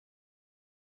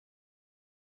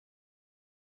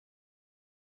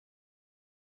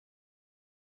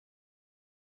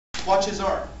Watch his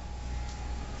arm.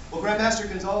 What Grandmaster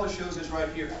Gonzalez shows us right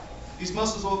here. These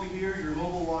muscles over here, your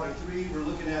mobile water 3, we're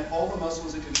looking at all the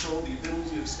muscles that control the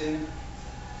ability to extend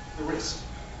the wrist.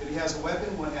 If he has a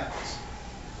weapon, what happens?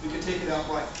 We can take it out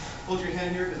right. Hold your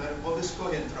hand here, because well, just go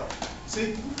ahead and throw.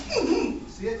 See?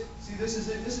 See it? See, this is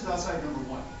it. This is outside number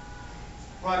 1.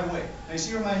 Right away. Now you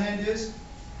see where my hand is?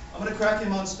 I'm going to crack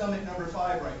him on stomach number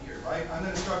 5 right here, right? I'm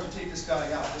going to start to take this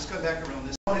guy out. Let's come back around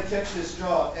this. I want to catch this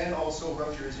jaw and also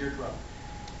rupture his eardrum.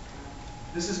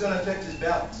 This is going to affect his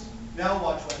balance. Now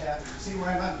watch what happens. See where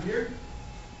I'm at here?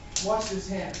 Watch this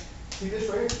hand. See this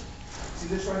right here? See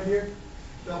this right here?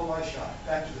 Double eye shot.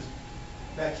 Back to this.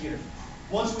 Back here.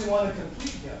 Once we want to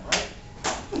complete him, right?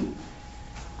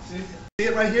 See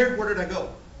it right here? Where did I go?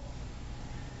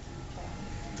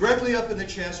 Directly up in the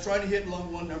chest, trying to hit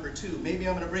lung 1, number 2. Maybe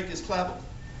I'm going to break his clavicle.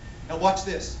 Now watch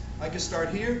this. I can start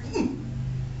here.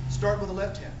 Start with the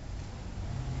left hand.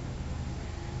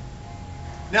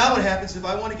 Now what happens if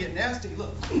I want to get nasty?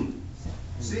 Look.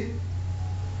 See?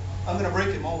 I'm going to break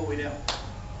him all the way down.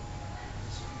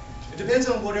 It depends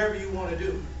on whatever you want to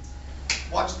do.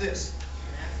 Watch this.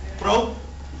 Throw.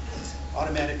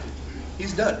 Automatically.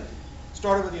 He's done.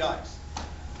 Started with the eyes.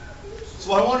 So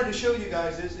what I wanted to show you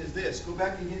guys is this. Go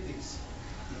back and hit these.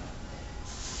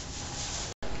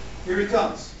 Here he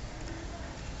comes.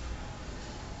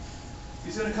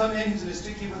 He's going to come in. He's going to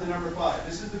stick you with the number 5.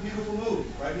 This is the beautiful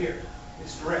move right here.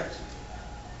 It's direct.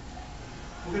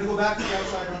 We're going to go back to the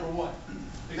outside number 1.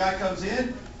 The guy comes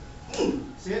in.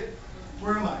 See it?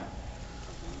 Where am I?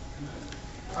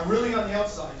 I'm really on the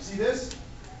outside. See this?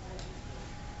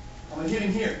 I'm going to hit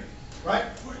him here. Right?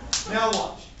 Now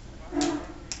watch.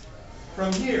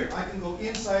 From here, I can go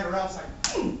inside or outside.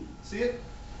 See it?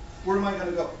 Where am I going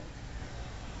to go?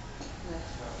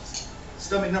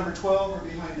 Stomach number 12 or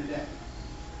behind the neck.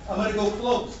 I'm going to go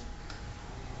close.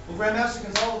 Well, Grandmaster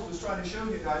Gonzalez was trying to show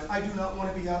you guys, I do not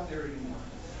want to be out there anymore.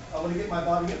 I want to get my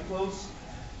body up close,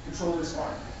 control this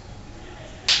arm.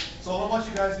 So all I want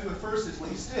you guys to do at first is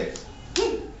leave sticks.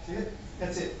 See it?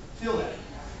 That's it. Feel that.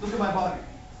 Look at my body.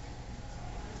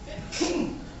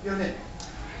 Get him in.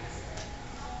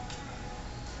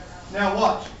 Now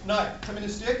watch. Knife. Come in the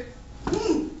stick.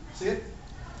 See it?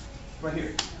 Right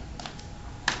here.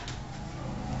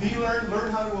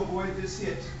 Learn how to avoid this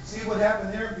hit. See what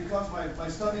happened there? Because my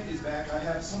stomach is back, I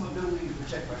have some ability to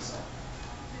protect myself.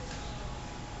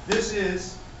 This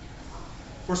is,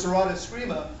 for serrata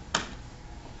screama,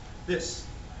 this.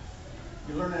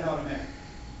 You learn that automatic.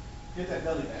 Get that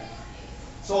belly back.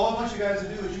 So all I want you guys to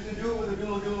do is you can do it with a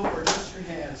doodle or just your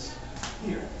hands.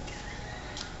 Here.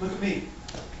 Look at me.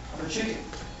 I'm a chicken.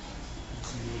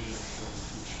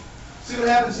 See what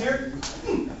happens here?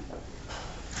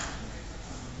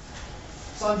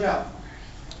 Sanjiao.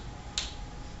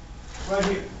 Right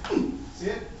here. See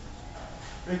it?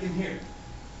 Break in here.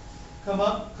 Come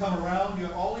up, come around.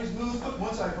 You always move, but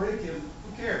once I break him,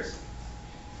 who cares?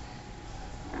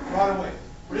 Right away.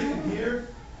 Break him here.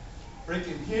 Break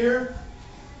him here.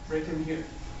 Break him here.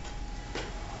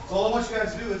 So all I want you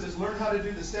guys to do is just learn how to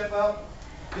do the step out.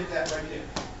 Get that right there.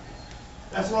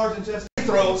 That's large intestine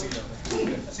throws.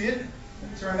 See it?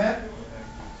 See where I'm at?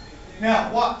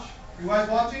 Now, watch. You guys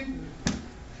watching?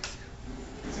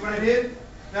 See what I did?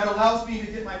 That allows me to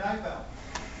get my knife out.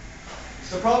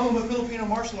 The problem with Filipino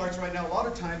martial arts right now a lot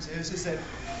of times is that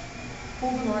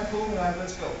pull the knife,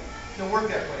 let's go. It don't work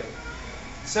that way.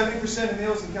 70% of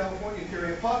males in California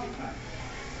carry a pocket knife.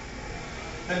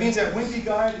 That means that wimpy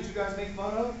guy that you guys make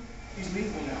fun of, he's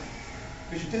lethal now.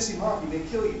 Because you piss him off, he may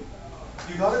kill you.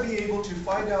 You got to be able to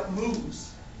find out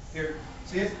moves, here,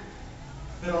 see it,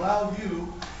 that allow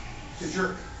you to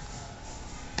jerk.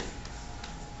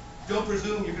 Don't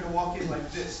presume you're going to walk in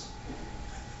like this.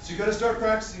 So you got to start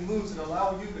practicing moves that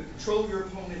allow you to control your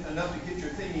opponent enough to get your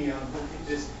thingy out and look at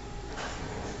this.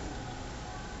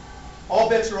 All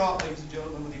bets are off, ladies and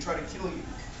gentlemen, when they try to kill you.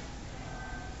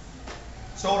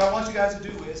 So what I want you guys to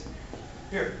do is,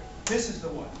 here, this is the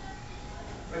one.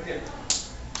 Right there.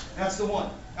 That's the one.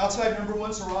 Outside number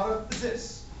 1 serrata is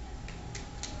this.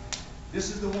 This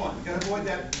is the one. You got to avoid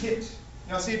that hit.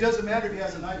 Now see, it doesn't matter if he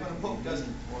has a knife on a poke, does it?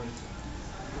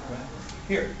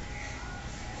 Here.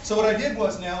 So what I did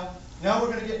was now we're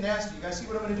going to get nasty. You guys see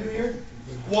what I'm going to do here?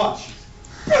 Watch.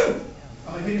 I'm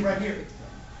going to hit him right here.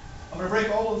 I'm going to break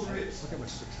all those ribs.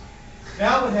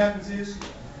 Now what happens is,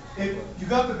 if you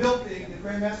got the belt thing that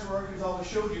Grandmaster Gonzalez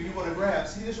showed you, you want to grab.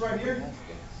 See this right here?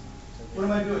 What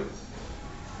am I doing?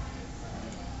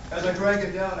 As I drag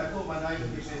it down, I pull my knife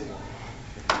and get busy.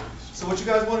 So what you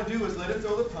guys want to do is let him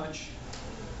throw the punch.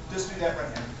 Just do that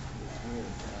right now.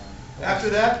 After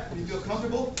that, when you feel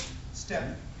comfortable,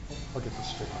 step. I'll get this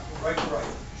straight. Right to right.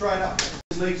 Try it out.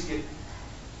 His legs get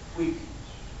weak.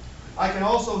 I can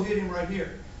also hit him right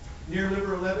here, near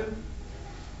liver 11,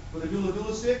 with a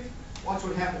dula stick. Watch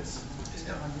what happens.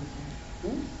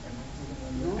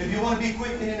 If you want to be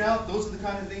quick in and out, those are the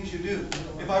kind of things you do.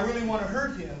 If I really want to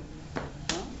hurt him,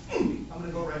 I'm going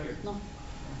to go right here.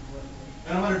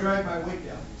 And I'm going to drag my weight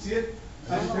down. See it?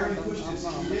 I just barely pushed this.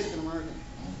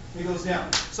 He goes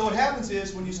down. So what happens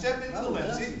is, when you step into the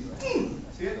lens,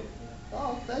 see it?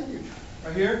 Oh, thank you.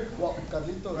 Right here? Well,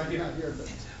 Carlito Right is here. not here,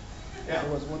 but Yeah.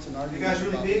 there was once an You argument. guys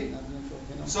really about big? not being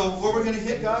Filipino. So where we're going to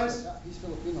hit, guys? Yeah, he's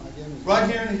Filipino. I gave him Right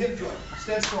here in the hip joint.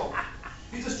 Stand strong.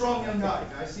 He's a strong young guy.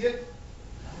 Guys, see it?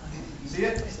 See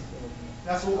it?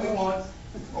 That's what we want.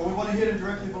 Or we want to hit him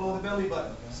directly below the belly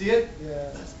button. See it? Yeah.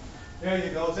 There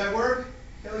you go. Does that work?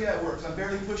 Hell yeah, it works. I'm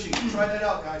barely pushing. Try that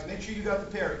out, guys. Make sure you got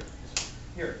the parry.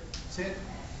 Here. Sit.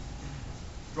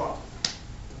 Drop.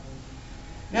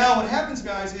 Now, what happens,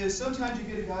 guys, is sometimes you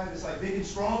get a guy that's like big and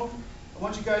strong. I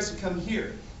want you guys to come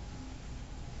here.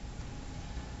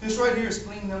 This right here is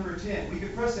spleen number 10. We can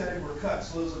press that and we're cut,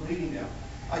 slows the bleeding down.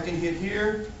 I can hit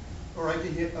here, or I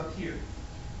can hit up here.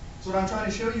 So what I'm trying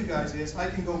to show you guys is I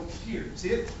can go here. See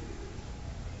it?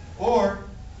 Or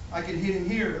I can hit in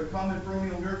here where the common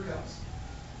peroneal nerve comes,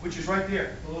 which is right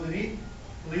there below the knee.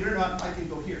 Believe it or not, I can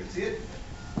go here. See it?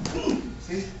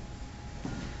 See?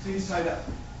 See, he's tied up.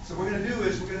 So what we're going to do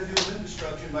is we're going to do limb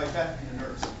destruction by attacking the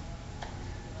nerves.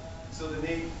 So the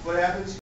knee, what happens?